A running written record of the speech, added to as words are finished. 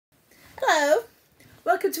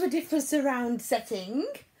welcome to a different surround setting.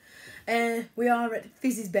 We are at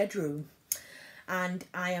Fizz's bedroom and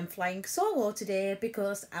I am flying solo today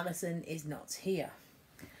because Alison is not here.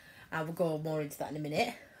 I will go more into that in a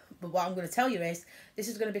minute, but what I'm going to tell you is this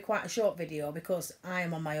is going to be quite a short video because I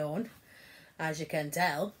am on my own, as you can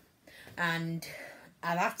tell, and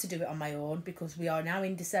I'll have to do it on my own because we are now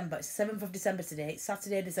in December. It's the 7th of December today. It's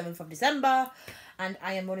Saturday the 7th of December and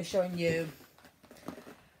I am only showing you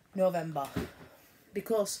November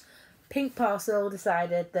because Pink Parcel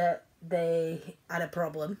decided that they had a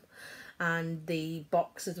problem and the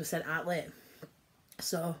boxes were sent out late.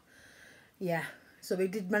 So yeah, so we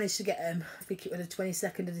did manage to get them. I think it was the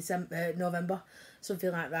 22nd of December, November,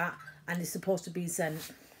 something like that, and it's supposed to be sent.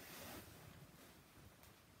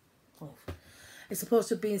 It's supposed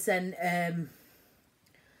to have been sent.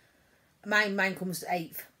 Mine comes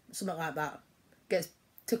 8th, something like that. Gets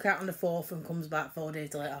took out on the 4th and comes back 4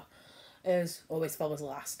 days later. Hers always follows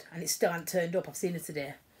last, and it still hasn't turned up. I've seen it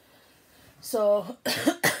today. So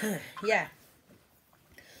yeah.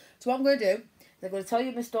 So what I'm going to do is I'm going to tell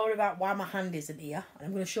you my story about why my hand isn't here, and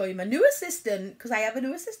I'm going to show you my new assistant because I have a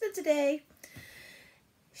new assistant today.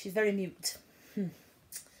 She's very mute,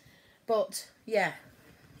 but yeah,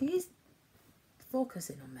 he's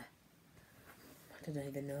focusing on me. I don't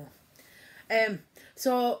even know.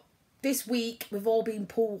 So this week we've all been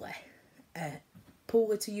poorly.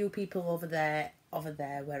 Poorly to you people over there,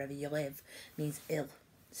 wherever you live, means ill,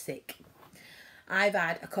 sick. I've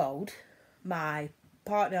had a cold. My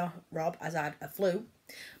partner Rob has had a flu.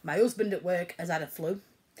 My husband at work has had a flu,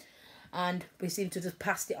 and we seem to just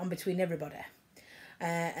passed it on between everybody.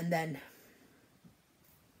 And then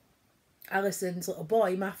Alison's little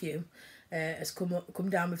boy Matthew has come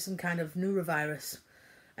down with some kind of neurovirus,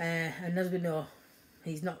 and as we know,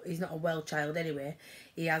 he's not a well child anyway.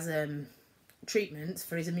 He has treatments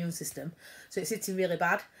for his immune system, so it's hitting really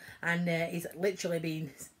bad, and he's literally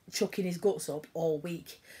been chucking his guts up all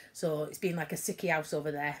week. So it's been like a sicky house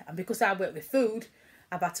over there, and because I work with food,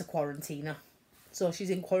 I've had to quarantine her. So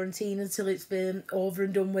she's in quarantine until it's been over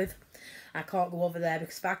and done with. I can't go over there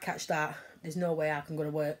because if I catch that, there's no way I can go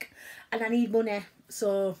to work, and I need money.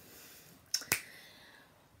 So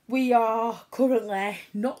we are currently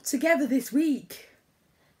not together this week.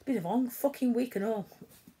 It's been a long fucking week and all.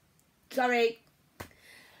 Sorry.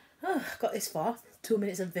 Oh, got this far. 2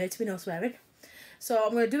 minutes and 30 with no swearing. So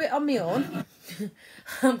I'm going to do it on my own.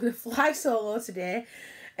 I'm going to fly solo today.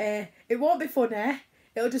 It won't be funny.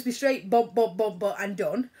 It'll just be straight bump, bump, bump, bump and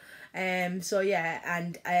done. So yeah,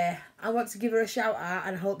 and I want to give her a shout out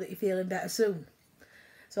and I hope that you're feeling better soon.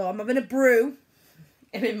 So I'm having a brew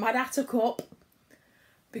in my Mad cup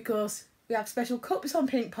because we have special cups on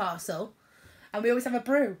Pink Parcel and we always have a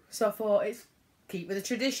brew. So I thought it's keep with the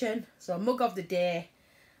tradition. So mug of the day,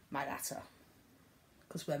 Mad Hatter.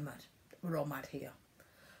 Because we're mad. We're all mad here.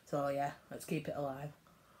 So yeah, let's keep it alive.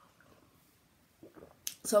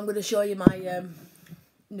 So I'm going to show you my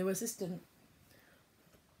new assistant.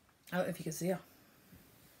 I don't know if you can see her.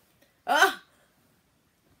 Ah!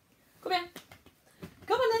 Come here.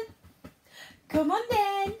 Come on then. Come on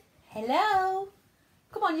then. Hello.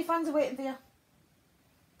 Come on, your fans are waiting for you.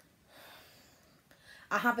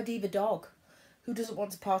 I have a diva dog who doesn't want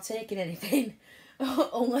to partake in anything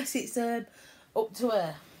unless it's up to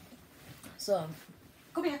her. So,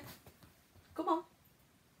 come here. Come on.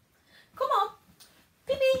 Come on.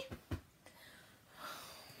 Pippi.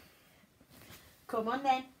 Come on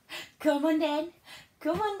then. Come on then.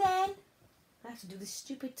 Come on then. I have to do this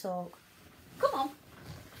stupid talk. Come on.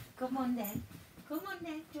 Come on then. Come on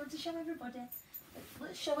then. Do you want to show everybody?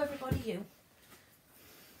 Let's show everybody you.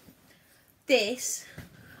 This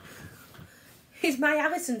is my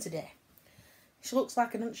Alison today. She looks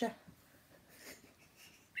like an doesn't she?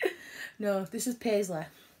 No, this is Paisley,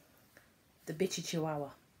 the bitchy chihuahua.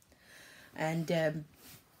 And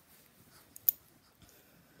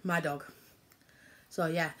my dog. So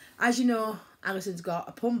yeah, as you know, Alison's got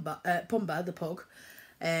a Pumba, the pug.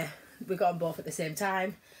 We got them both at the same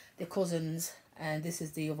time. They're cousins, and this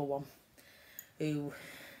is the other one, who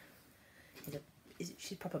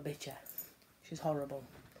she's proper bitcher. She's horrible,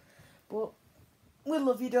 but we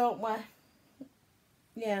love you, don't we?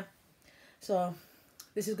 Yeah. So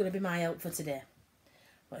this is going to be my help for today.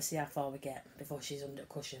 Let's see how far we get before she's under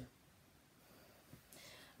cushion.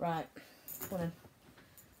 Right, come on in.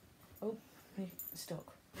 Oh,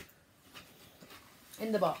 stuck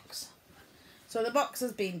in the box. So the box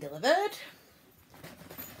has been delivered.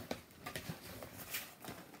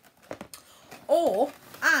 Oh,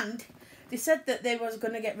 and they said that they was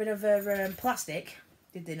going to get rid of her plastic.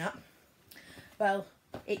 Did they not? Well,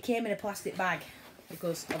 it came in a plastic bag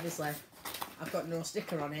because obviously I've got no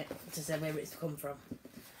sticker on it to say where it's come from.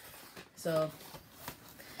 So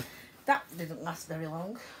that didn't last very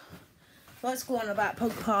long. Let's go on about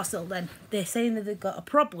Pink Parcel then. They're saying that they've got a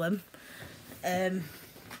problem.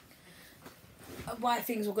 Why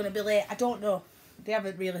things were going to be late, I don't know. They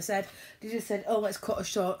haven't really said. They just said, oh, let's cut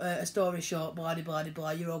a story short, blah, blah, blah,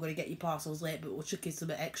 blah. You're all going to get your parcels late, but we'll chuck in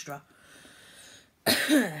some extra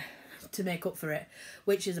to make up for it,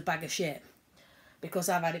 which is a bag of shit. Because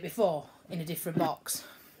I've had it before in a different box,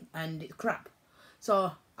 and it's crap.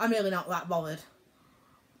 So I'm really not that bothered,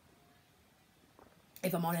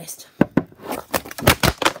 if I'm honest.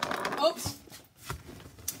 Oops.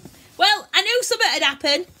 Well, I knew something had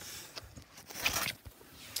happened.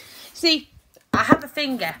 See, I have a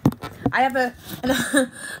finger. I have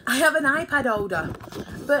I have an iPad holder,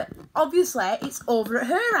 but obviously it's over at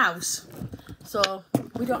her house, so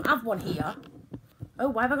we don't have one here. Oh,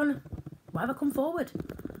 why have I come forward?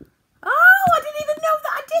 Oh, I didn't even know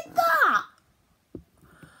that I did that.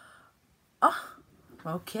 Oh,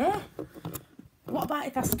 okay. What about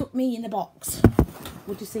if I stuck me in the box?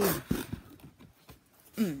 Would you see?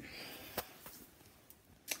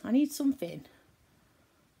 I need something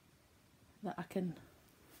that I can...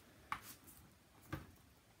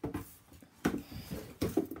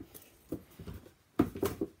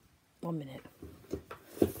 One minute.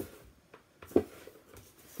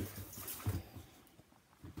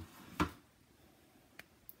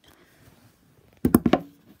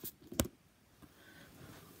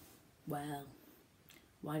 Well,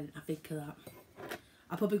 why didn't I think of that?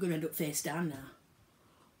 I'm probably going to end up face down now.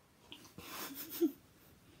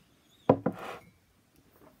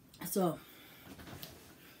 So,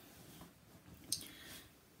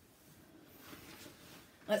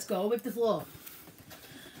 let's go with the flow.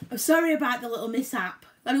 I'm sorry about the little mishap.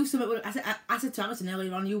 I knew something. I said to Alison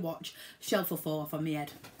earlier on, you watch, shelf will fall off on my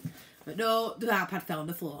head. But no, the iPad fell on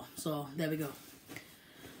the floor. So, there we go.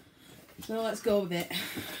 So, let's go with it.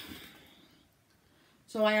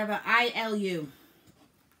 So, I have an ILU.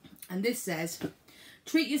 And this says,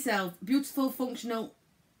 treat yourself, beautiful, functional,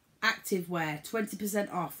 active wear,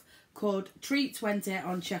 20% off. Code TREAT20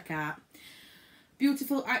 on checkout.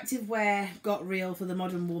 Beautiful active wear got real for the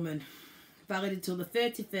modern woman. Valid until the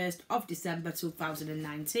 31st of December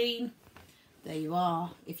 2019. There you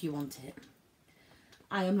are, if you want it.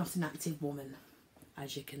 I am not an active woman,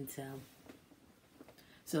 as you can tell.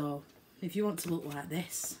 So, if you want to look like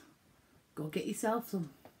this, go get yourself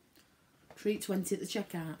some. TREAT20 at the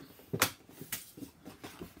checkout.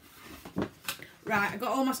 Right, I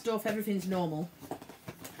got all my stuff, everything's normal.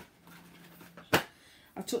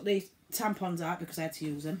 I took these tampons out because I had to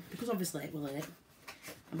use them, because obviously it was late.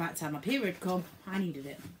 And by the time my period come, I needed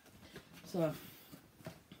it. So,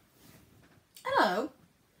 hello,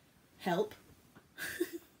 help.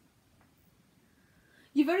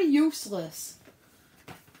 You're very useless.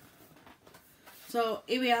 So,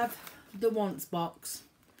 here we have the wants box,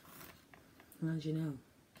 as you know.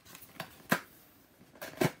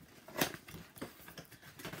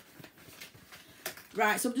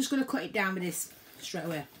 Right, so I'm just going to cut it down with this straight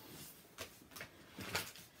away,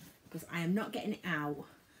 because I am not getting it out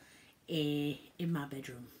in my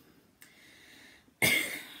bedroom.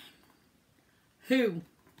 Who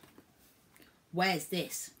wears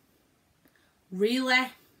this?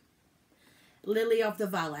 Really? Lily of the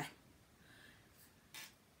Valley.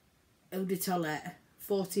 Eau de Toilette,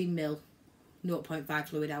 14ml, 0.5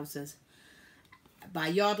 fluid ounces. By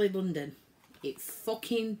Yardley London. It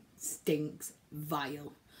fucking stinks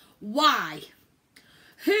vile. Why?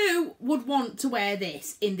 Who would want to wear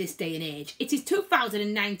this in this day and age? It is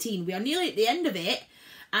 2019. We are nearly at the end of it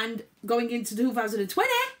and going into 2020,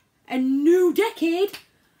 a new decade,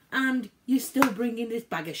 and you're still bringing this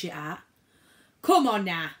bag of shit out. Come on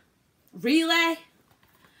now. Really?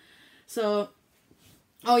 So,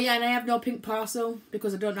 oh yeah, and I have no Pink Parcel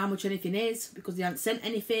because I don't know how much anything is, because they haven't sent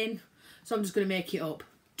anything. So I'm just going to make it up.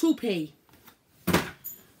 2p.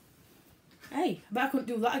 Hey, I bet I couldn't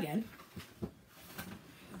do that again.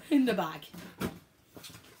 In the bag.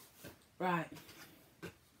 Right.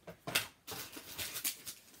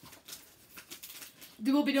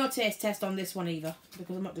 There will be no taste test on this one either,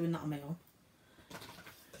 because I'm not doing that on my own.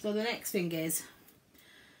 So the next thing is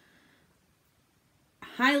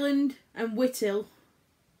Highland and Whittle.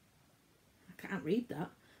 I can't read that.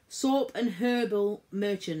 Soap and Herbal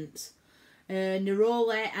Merchants.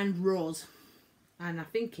 Neroli and Rose. And I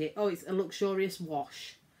think it's a luxurious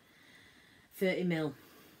wash. 30ml.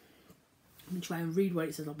 Let me try and read what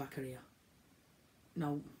it says on the back of here.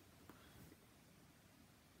 No.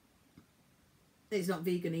 It's not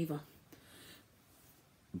vegan either.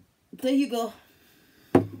 There you go.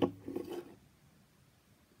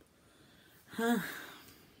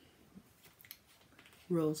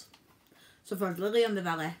 Rose. So for Lily on the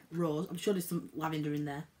Valley, rose. I'm sure there's some lavender in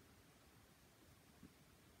there.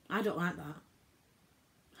 I don't like that.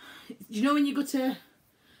 Do you know when you go to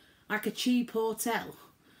like a cheap hotel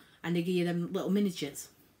and they give you them little miniatures?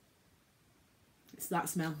 It's that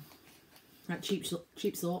smell. Like cheap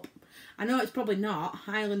soap. I know it's probably not.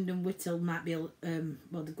 Highland and Whittle might be, well,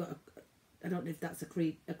 they've got I don't know if that's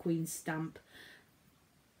a Queen's stamp.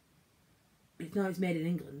 No, it's made in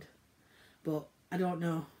England. But I don't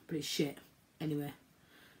know. But it's shit. Anyway.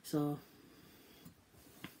 So,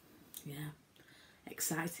 yeah.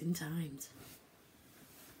 Exciting times.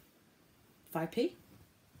 5p.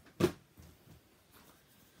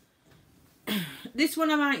 This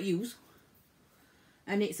one I might use.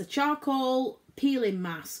 And it's a charcoal peeling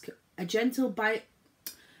mask. A gentle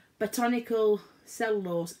botanical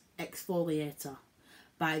cellulose exfoliator.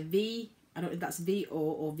 By I don't know if that's VO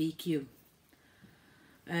or VQ.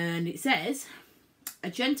 And it says,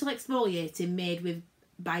 a gentle exfoliating made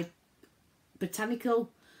by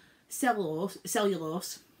botanical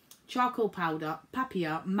cellulose, charcoal powder,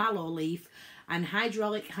 papaya, mallow leaf and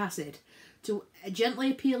hyaluronic acid to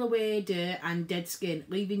gently peel away dirt and dead skin,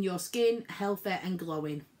 leaving your skin healthy and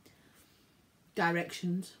glowing.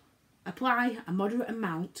 Directions. Apply a moderate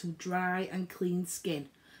amount to dry and clean skin.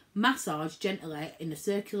 Massage gently in a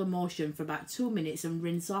circular motion for about 2 minutes and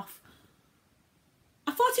rinse off.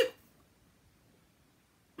 I thought it...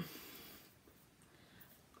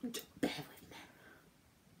 Bear with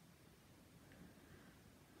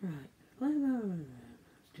me. Right.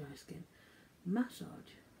 Dry skin.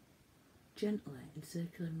 Massage gently in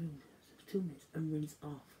circular motion for 2 minutes and rinse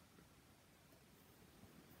off.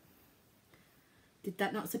 Did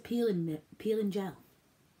that not say peeling gel?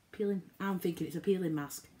 Peeling? I'm thinking it's a peeling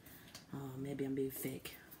mask. Oh, maybe I'm being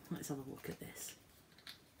fake. Let's have a look at this.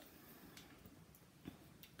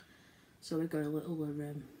 So we've got a little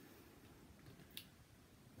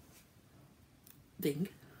thing.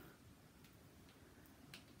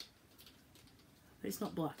 But it's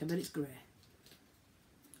not black, I bet it's grey.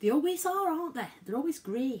 They always are, aren't they? They're always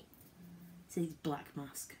grey. See, it's black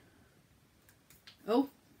mask.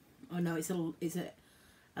 Oh no, it's a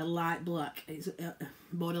light black. It's a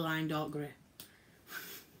borderline dark grey.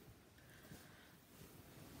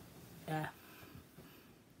 Yeah.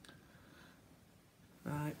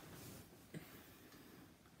 Right.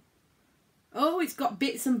 Oh, it's got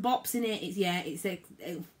bits and bops in it.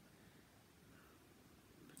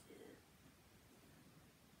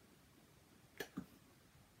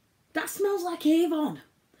 That smells like Avon.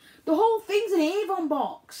 The whole thing's an Avon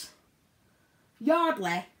box.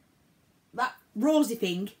 Yardley, that rosy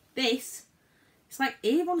thing, it's like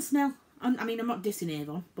Avon smell. I mean, I'm not dissing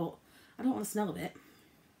Avon, but I don't want to smell of it.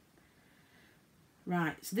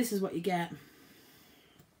 Right, so this is what you get.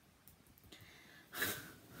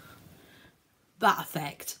 That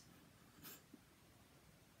effect.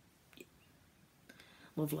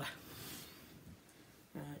 Lovely.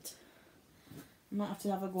 Right. I might have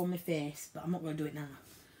to have a go on my face, but I'm not going to do it now.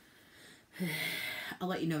 I'll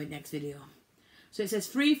let you know in the next video. So it says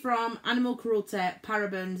free from animal cruelty,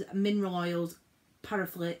 parabens, mineral oils,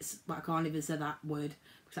 paraffins, but I can't even say that word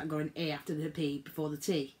because I'm going A after the P before the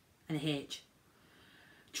T and a H.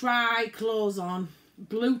 Triclosan,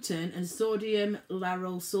 gluten and sodium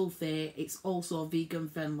lauryl sulfate. It's also vegan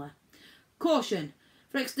friendly. Caution.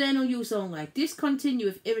 For external use only. Discontinue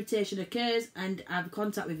if irritation occurs and have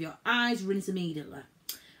contact with your eyes. Rinse immediately.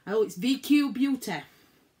 Oh, it's VQ Beauty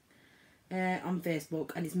on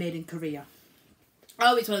Facebook and it's made in Korea.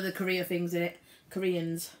 Oh, it's one of the Korea things, isn't it?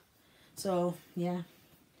 Koreans. So, yeah.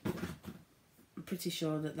 I'm pretty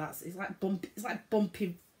sure that's... It's like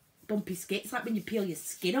bumpy skin. It's like when you peel your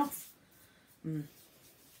skin off.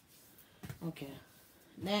 Okay.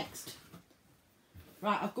 Next.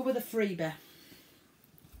 Right, I'll go with a freebie.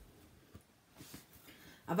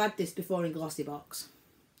 I've had this before in glossy box.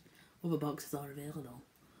 Other boxes are available.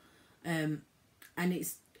 And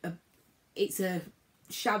it's a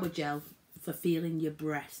shower gel for feeling your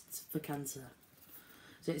breasts for cancer.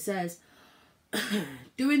 So it says,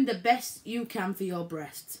 doing the best you can for your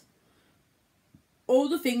breasts. All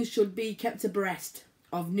the things should be kept abreast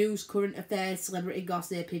of news, current affairs, celebrity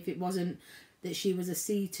gossip. If it wasn't that she was a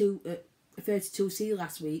 32C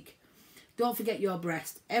last week. Don't forget your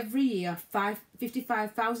breast. Every year,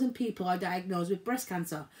 55,000 people are diagnosed with breast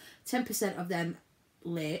cancer. 10% of them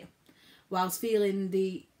late, whilst feeling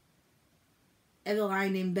the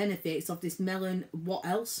everlining benefits of this melon. What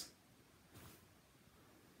else?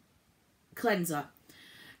 Cleanser.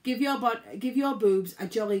 Give your boobs a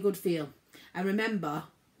jolly good feel. And remember,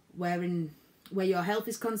 wearing Where your health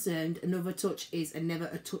is concerned, another touch is never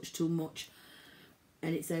a touch too much.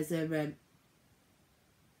 And it says,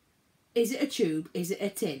 is it a tube? Is it a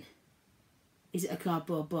tin? Is it a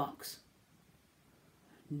cardboard box?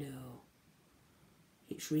 No.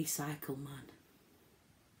 It's recycle, man.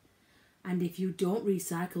 And if you don't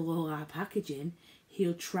recycle all our packaging,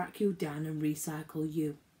 he'll track you down and recycle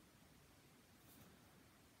you.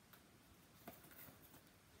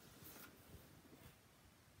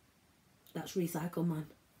 That's recycle, man.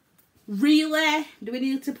 Really? Do we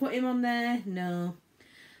need to put him on there? No.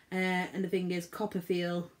 And the thing is,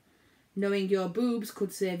 Copperfield, knowing your boobs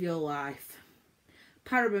could save your life.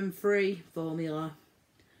 Paraben-free formula.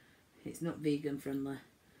 It's not vegan friendly.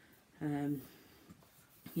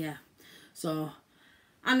 Yeah. So,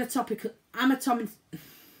 anatomicals,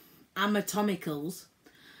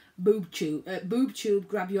 boob tube,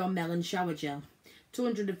 grab your melon shower gel.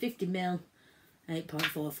 250 ml,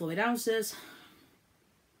 8.4 fluid ounces.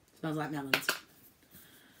 Smells like melons.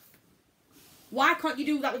 Why can't you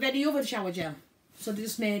do that with any other shower gel? So they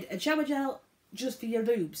just made a shower gel just for your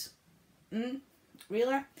boobs.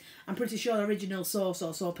 Really? I'm pretty sure the original Source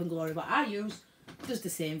or Soap and Glory, but I use, does the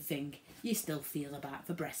same thing. You still feel about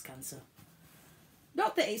for breast cancer.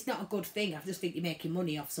 Not that it's not a good thing, I just think you're making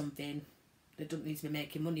money off something that doesn't need to be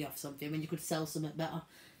making money off something when you could sell something better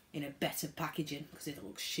in a better packaging because it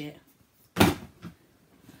looks shit.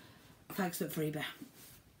 Thanks for freebie.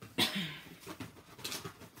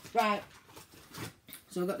 Right,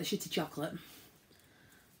 so we've got the shitty chocolate.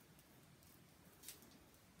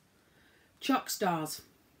 Choc Stars.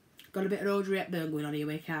 Got a bit of Audrey Hepburn going on here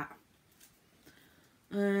with cat.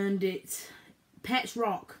 And it's Pets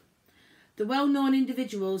Rock. The well-known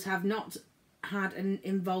individuals have not had an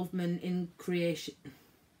involvement in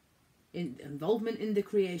the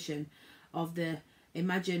creation of the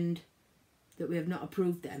imagined that we have not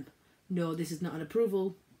approved them. No, this is not an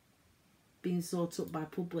approval being sought up by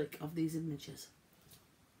public of these images.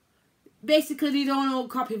 Basically, they don't own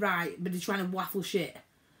copyright, but they're trying to waffle shit.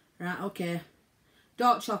 Right, okay.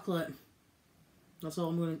 Dark chocolate. That's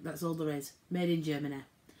all there is. Made in Germany.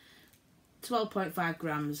 12.5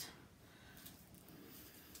 grams.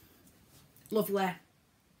 Lovely.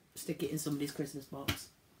 Stick it in somebody's Christmas box.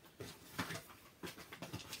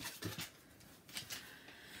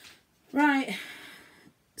 Right.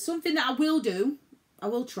 Something that I will do. I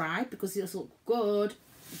will try because it'll look good.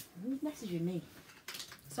 Who's messaging me?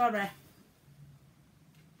 Sorry.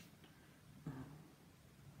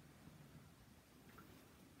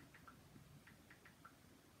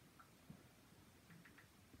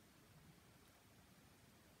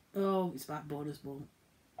 Oh, it's that bonus ball.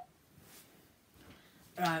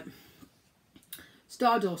 Right.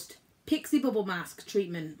 Stardust Pixie Bubble Mask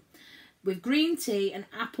treatment with green tea and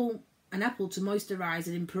apple to moisturise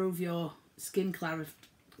and improve your skin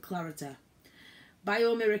clarity.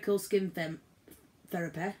 Bio Miracle Skin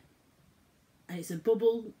Therapy, and it's a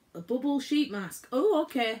bubble sheet mask. Oh,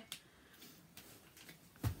 okay.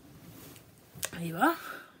 There you are.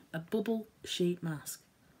 A bubble sheet mask.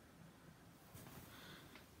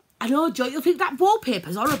 I know, don't you think that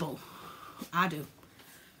wallpaper's horrible? I do.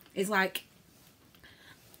 It's like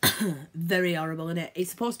very horrible, isn't it?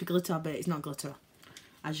 It's supposed to be glitter, but it's not glitter,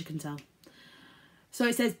 as you can tell. So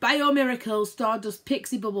it says, Bio Miracle Stardust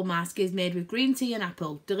Pixie Bubble Mask is made with green tea and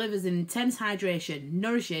apple, delivers an intense hydration,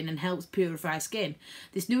 nourishing and helps purify skin.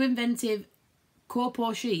 This new inventive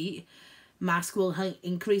Corpore Sheet mask will help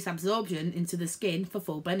increase absorption into the skin for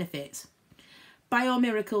full benefits. Bio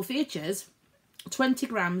Miracle features 20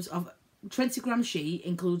 gram sheet,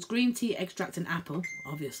 includes green tea extract and apple,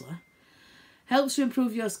 obviously. Helps to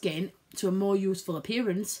improve your skin to a more youthful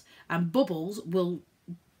appearance, and bubbles will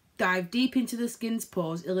dive deep into the skin's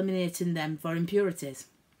pores, eliminating them for impurities.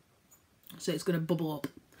 So it's going to bubble up.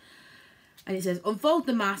 And it says, unfold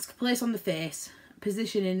the mask, place on the face,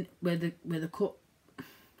 positioning the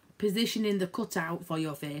cutout for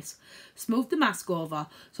your face. Smooth the mask over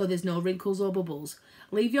so there's no wrinkles or bubbles.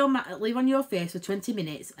 Leave on your face for 20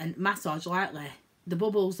 minutes and massage lightly the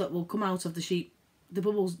bubbles that will come out of the sheet. The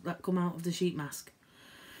bubbles that come out of the sheet mask.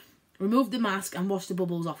 Remove the mask and wash the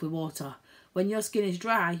bubbles off with water. When your skin is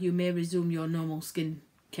dry, you may resume your normal skin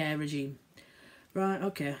care regime. Right,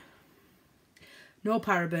 okay. No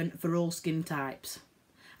paraben for all skin types.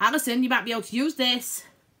 Alison, you might be able to use this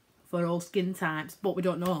for all skin types, but we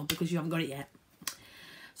don't know because you haven't got it yet.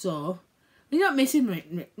 So, you're not missing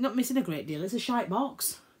a great deal. It's a shite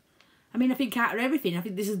box. I mean, I think out of everything, I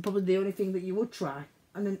think this is probably the only thing that you would try.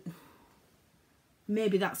 And then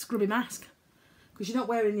maybe that scrubby mask. Because you're not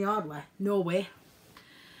wearing the hardware. No way.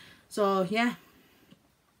 So, yeah.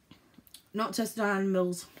 Not tested on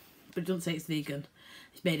animals. but it doesn't say it's vegan.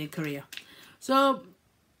 It's made in Korea. So,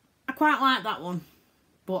 I quite like that one.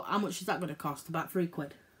 But how much is that going to cost? About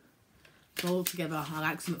 £3. So altogether, I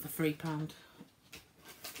like something for £3.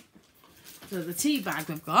 So the tea bag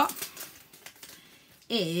we've got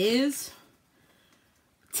is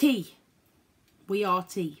tea. We are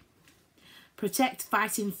tea. Protect,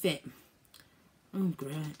 Fighting Fit. Oh,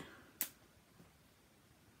 great.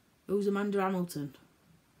 Who's Amanda Hamilton?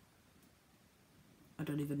 I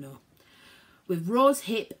don't even know. With rose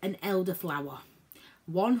hip and elderflower.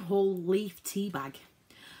 1 whole leaf tea bag.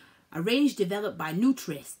 A range developed by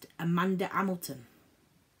nutritionist Amanda Hamilton.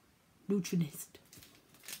 Nutritionist.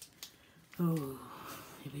 Oh,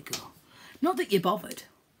 here we go. Not that you're bothered.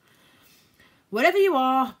 Wherever you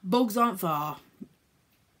are, bugs aren't far.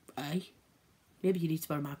 Eh? Maybe you need to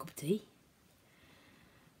borrow my cup of tea.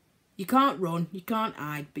 You can't run, you can't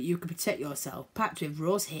hide, but you can protect yourself. Packed with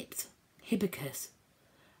rose hips, hibiscus,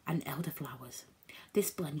 and elderflowers. This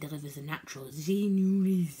blend delivers a natural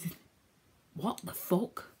genuine. What the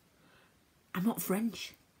fuck? I'm not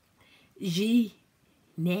French. Je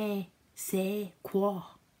ne sais quoi.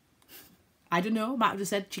 I don't know, might have just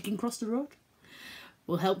said chicken cross the road.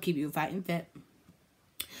 Will help keep you fighting fit.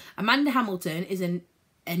 Amanda Hamilton is a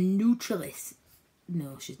nutritionist.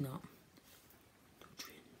 No, she's not.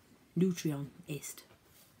 Nutritionist.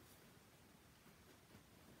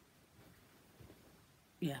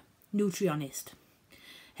 Yeah, nutritionist.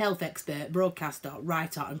 Health expert, broadcaster,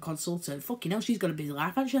 writer and consultant. Fucking hell, she's got a busy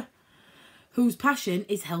life, hasn't she? Whose passion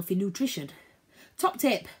is healthy nutrition. Top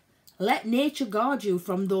tip. Let nature guard you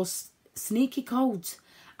from those sneaky colds.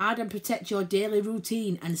 Add and protect your daily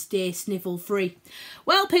routine and stay sniffle free.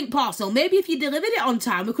 Well, Pink Parcel, maybe if you delivered it on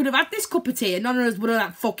time, we could have had this cup of tea and none of us would have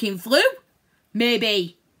that fucking flu.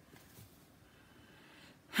 Maybe.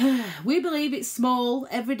 We believe it's small,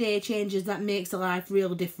 everyday changes that makes a life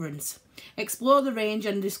real difference. Explore the range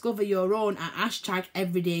and discover your own at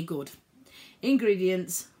 #everydaygood.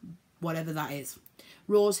 Ingredients, whatever that is.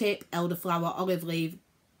 Rosehip, elderflower, olive leaf,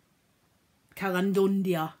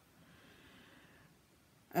 calendula,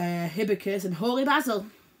 hibiscus and holy basil.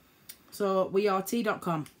 So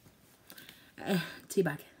wearetea.com. Tea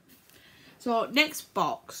bag. So next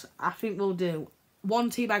box, I think we'll do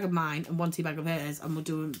 1 tea bag of mine and 1 tea bag of hers, and we'll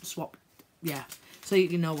do a swap. Yeah, so you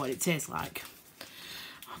can know what it tastes like.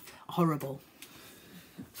 Horrible.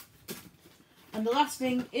 And the last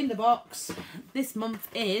thing in the box this month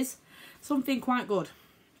is something quite good.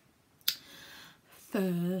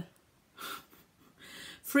 3D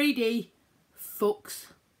fucks.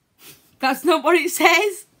 That's not what it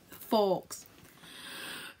says. Forks.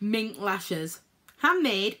 Mink lashes.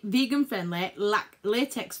 Handmade, vegan friendly,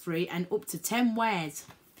 latex free and up to 10 wears.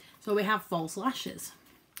 So we have false lashes.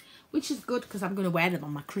 Which is good because I'm going to wear them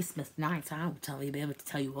on my Christmas night out. I'll be able to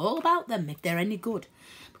tell you all about them if they're any good.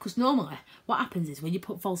 Because normally what happens is when you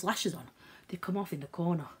put false lashes on, they come off in the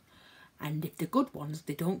corner. And if they're good ones,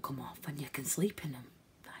 they don't come off and you can sleep in them.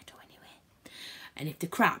 I do anyway. And if they're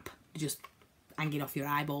crap, they're just hanging off your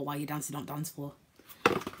eyeball while you're dancing on the dance floor.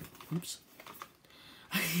 Oops.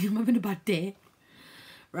 I'm having a bad day.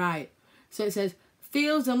 Right. So it says,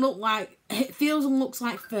 feels and looks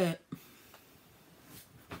like fur.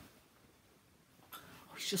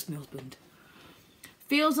 Oh, it's just my husband.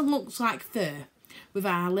 Feels and looks like fur with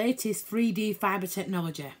our latest 3D fibre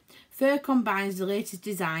technology. Fur combines the latest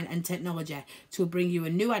design and technology to bring you a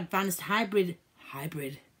new advanced hybrid.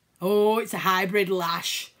 Oh, it's a hybrid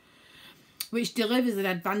lash, which delivers the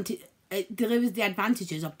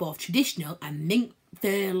advantages of both traditional and mink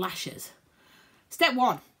fur lashes. Step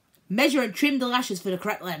 1. Measure and trim the lashes for the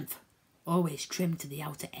correct length. Always trim to the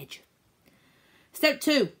outer edge. Step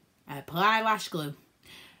 2. Apply lash glue.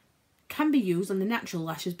 Can be used on the natural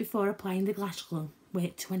lashes before applying the lash glue.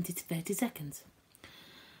 Wait 20 to 30 seconds.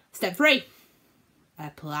 Step 3.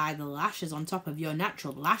 Apply the lashes on top of your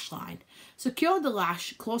natural lash line. Secure the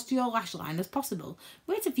lash close to your lash line as possible.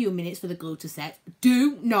 Wait a few minutes for the glue to set.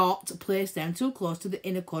 Do not place them too close to the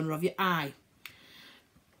inner corner of your eye.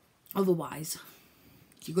 Otherwise,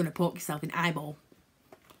 you're going to poke yourself in the eyeball.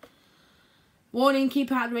 Warning,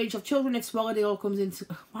 keep out of the range of children if swallowed or comes into...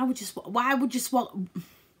 Why would you swallow...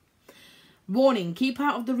 Warning, keep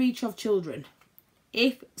out of the reach of children.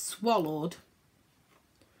 If swallowed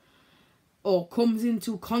or comes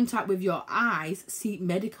into contact with your eyes, seek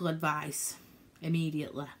medical advice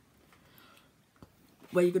immediately.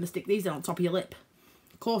 Where you're going to stick these on top of your lip.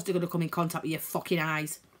 Of course they're going to come in contact with your fucking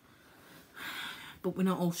eyes. But we're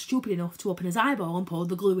not all stupid enough to open his eyeball and pour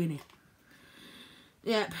the glue in it.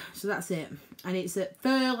 Yep, so that's it. And it's at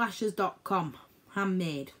furlashes.com.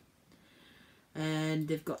 Handmade. and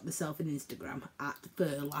they've got themselves an Instagram at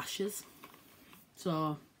Fur Lashes.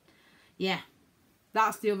 So yeah,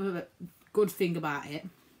 that's the other good thing about it.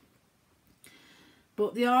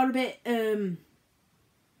 But they are a bit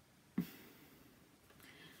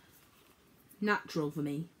natural for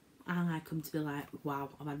me. I like them to be like, wow,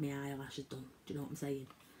 I've had my eyelashes done. Do you know what I'm saying?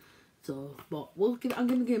 So, but I'm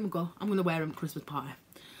going to give them a go. I'm going to wear them at Christmas party.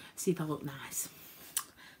 See if I look nice.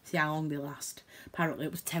 See how long they last. Apparently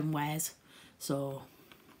it was 10 wears. So,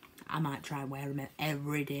 I might try and wear them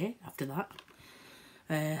every day after that.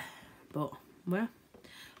 But, well,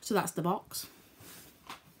 so that's the box.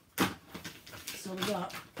 So we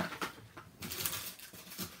got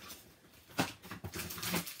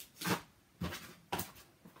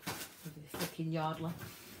the fucking Yardler.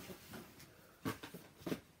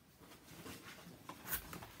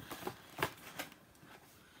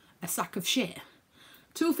 A sack of shit.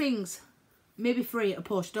 2 things, maybe 3 at a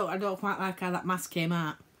push. I don't quite like how that mask came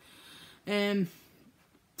out.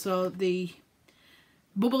 So the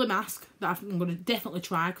bubbly mask that I'm going to definitely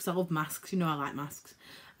try because I love masks. You know I like masks.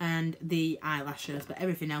 And the eyelashes, but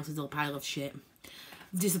everything else is a pile of shit.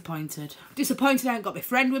 Disappointed. Disappointed I ain't got my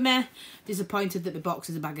friend with me. Disappointed that my box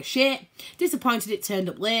is a bag of shit. Disappointed it turned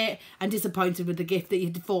up late. And disappointed with the gift that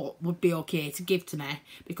you thought would be okay to give to me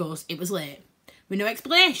because it was late. With no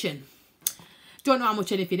explanation. Don't know how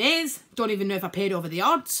much anything is. Don't even know if I paid over the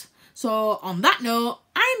odds. So on that note,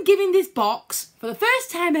 I'm giving this box, for the first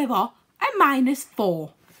time ever, a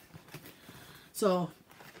 -4. So,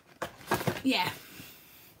 yeah.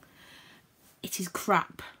 It is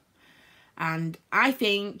crap. And I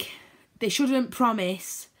think they shouldn't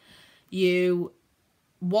promise you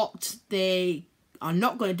what they are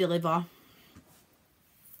not going to deliver.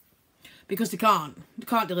 Because they can't. They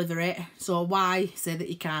can't deliver it. So why say that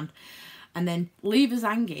you can? And then leave us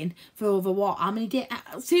hanging for over what? How many days?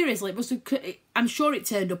 Seriously, it must have, I'm sure it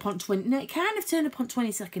turned up on 20... No, it kind of turned up on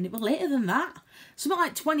 22nd. It was later than that. Something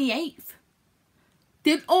like 28th.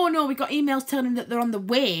 Oh no, we got emails telling them that they're on the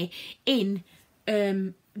way in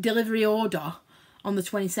delivery order on the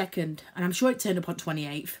 22nd. And I'm sure it turned up on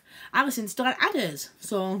 28th. Alison still had adders.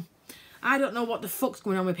 So, I don't know what the fuck's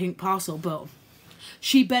going on with Pink Parcel, but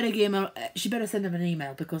she better send them an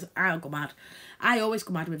email because I'll go mad. I always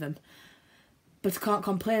go mad with them. But I can't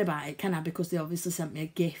complain about it, can I? Because they obviously sent me a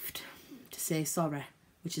gift to say sorry,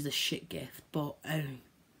 which is a shit gift. But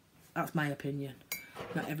that's my opinion.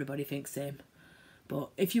 Not everybody thinks the same. But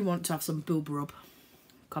if you want to have some boob rub,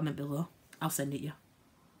 comment below. I'll send it you.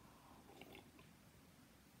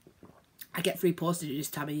 I get free postage at this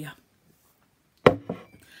time of year.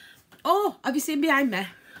 Oh, have you seen behind me?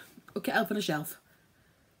 Look at Elf on a Shelf.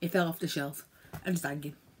 He fell off the shelf and just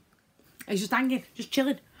hanging. He's just hanging, just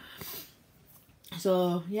chilling.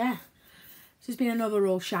 So, yeah. It's just been another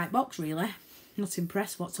old shite box, really. Not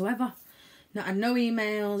impressed whatsoever. Not had no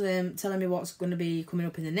emails telling me what's going to be coming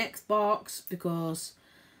up in the next box because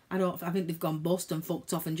I think they've gone bust and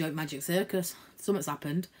fucked off and joined Magic Circus. Something's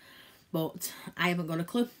happened. But I haven't got a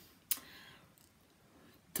clue.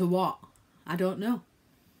 To what? I don't know.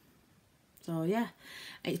 So, yeah.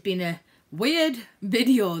 It's been a weird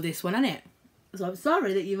video, this one, hasn't it? So I'm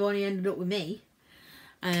sorry that you've only ended up with me.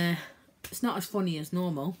 It's not as funny as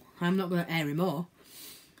normal. I'm not going to air him more.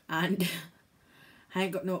 And I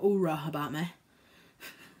ain't got no hoorah about me.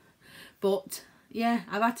 But, yeah,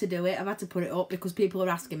 I've had to do it. I've had to put it up because people are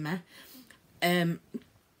asking me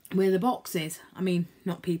where the box is. I mean,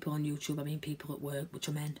 not people on YouTube. I mean people at work, which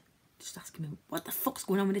I'm in. Just asking me, what the fuck's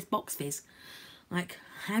going on with this box, Fizz? Like,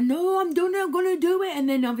 I know I'm done, I'm going to do it. And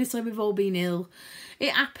then obviously we've all been ill.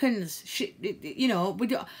 It happens. Shit, you know, we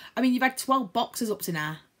do. I mean, you've had 12 boxes up to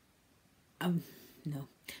now. No,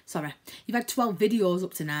 sorry. You've had 12 videos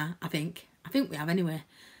up to now, I think. I think we have anyway.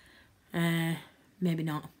 Maybe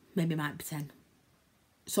not. Maybe it might be 10.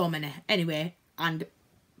 So many. Anyway, and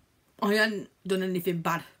I hadn't done anything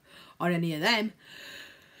bad on any of them.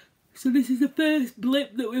 So this is the first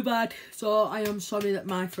blip that we've had. So I am sorry that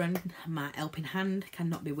my friend, my helping hand,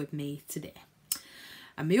 cannot be with me today.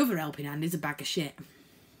 And my other helping hand is a bag of shit.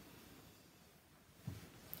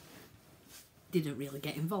 Didn't really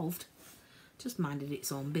get involved. Just minded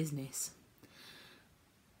its own business.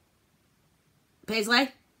 Paisley?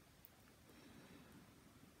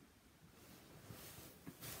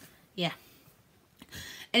 Yeah.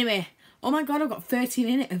 Anyway, oh my god, I've got 30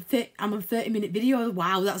 minutes and I'm on 30-minute video.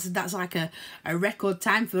 Wow, that's like a record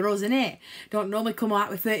time for us, isn't it? Don't normally come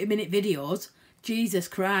out with 30-minute videos. Jesus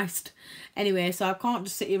Christ. Anyway, so I can't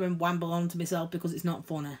just sit here and wamble on to myself because it's not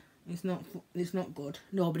funny. It's not good.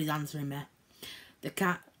 Nobody's answering me. The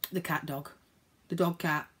cat dog. The dog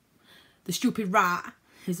cat. The stupid rat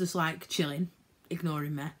is just like chilling.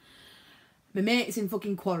 ignoring me. My mate's in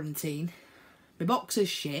fucking quarantine. My boxer's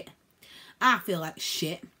shit. I feel like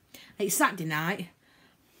shit. It's Saturday night.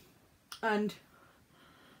 And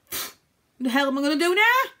what the hell am I going to do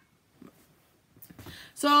now?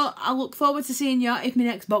 So I look forward to seeing you if my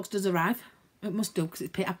next box does arrive. It must do because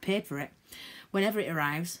I've paid for it. Whenever it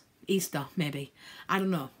arrives. Easter, maybe. I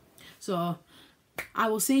don't know. So I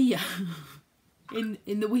will see you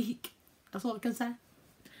in the week. That's all I can say.